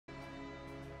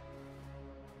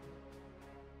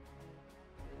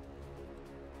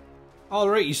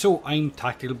Alrighty, so I'm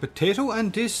Tactical Potato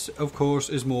and this of course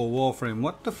is more Warframe.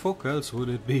 What the fuck else would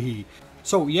it be?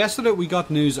 So yesterday we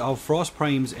got news of Frost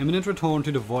Prime's imminent return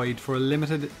to the Void for a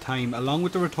limited time, along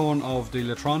with the return of the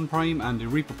Lachkrampf Prime and the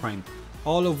Reaper Prime,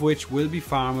 all of which will be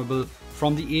farmable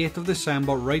from the 8th of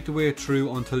December right the way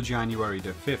through until January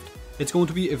the 5th. It's going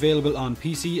to be available on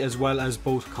PC as well as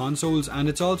both consoles, and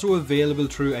it's also available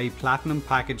through a Platinum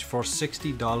package for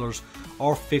 $60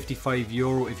 or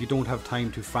 €55 if you don't have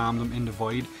time to farm them in the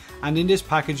Void. And in this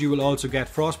package you will also get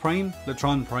Frost Prime,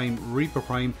 Lachkrampf Prime, Reaper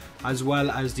Prime, as well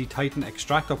as the Titan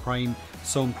Extractor Prime,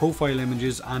 some profile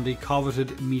images, and a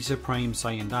coveted Mesa Prime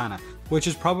Syandana, which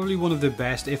is probably one of the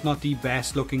best, if not the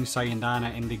best looking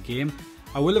Syandana in the game.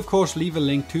 I will of course leave a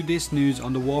link to this news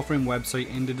on the Warframe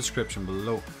website in the description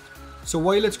below. So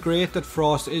while it's great that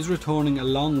Frost is returning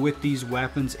along with these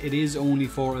weapons, it is only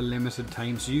for a limited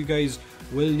time, so you guys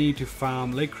will need to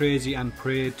farm like crazy and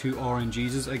pray to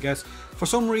RNGs, I guess. For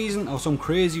some reason, or some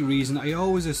crazy reason, I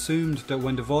always assumed that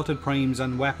when the Vaulted Primes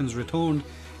and weapons returned,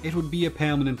 it would be a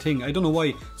permanent thing. I don't know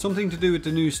why. Something to do with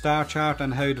the new star chart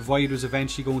and how the Void was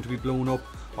eventually going to be blown up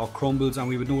or crumbles and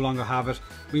we would no longer have it.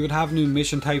 We would have new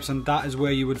mission types, and that is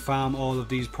where you would farm all of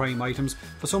these prime items.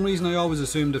 For some reason I always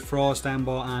assumed that Frost,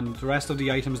 Ember and the rest of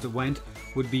the items that went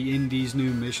would be in these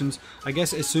new missions. I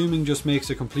guess assuming just makes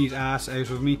a complete ass out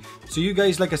of me. So you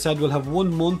guys, like I said, will have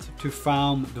 1 month to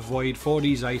farm the Void for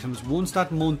these items. Once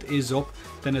that month is up,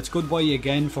 then it's goodbye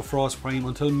again for Frost Prime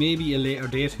until maybe a later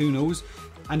date, who knows.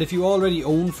 And if you already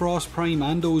own Frost Prime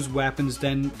and those weapons,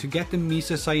 then to get the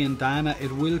Mesa Syandana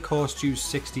it will cost you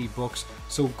 $60,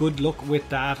 so good luck with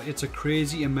that. It's a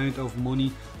crazy amount of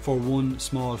money for one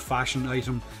small fashion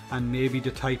item, and maybe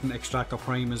the Titan Extractor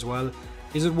Prime as well.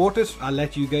 Is it worth it? I'll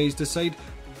let you guys decide.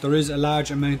 There is a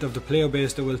large amount of the player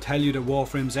base that will tell you that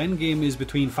Warframe's endgame is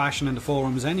between fashion and the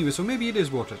forums anyway, so maybe it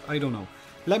is worth it, I don't know.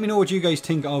 Let me know what you guys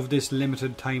think of this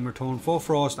limited time return for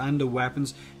Frost and the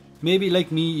weapons. Maybe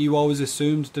like me you always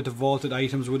assumed that the vaulted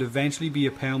items would eventually be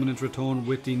a permanent return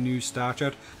with the new star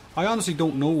chart. I honestly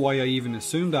don't know why I even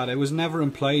assumed that. It was never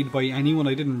implied by anyone,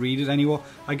 I didn't read it anywhere.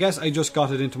 I guess I just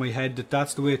got it into my head that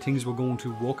that's the way things were going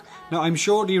to work. Now I'm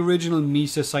sure the original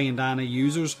Mesa Syandana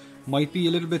users might be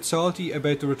a little bit salty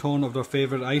about the return of their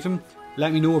favourite item.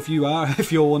 Let me know if you are,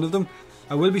 if you're one of them.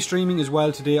 I will be streaming as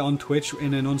well today on Twitch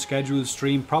in an unscheduled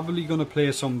stream, probably going to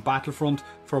play some Battlefront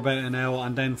for about an hour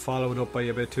and then follow it up by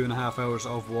about 2.5 hours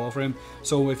of Warframe.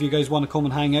 So if you guys want to come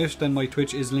and hang out, then my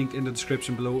Twitch is linked in the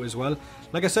description below as well.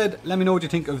 Like I said, let me know what you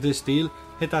think of this deal.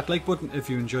 Hit that like button if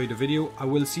you enjoyed the video. I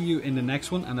will see you in the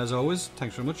next one, and as always,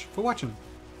 thanks very much for watching.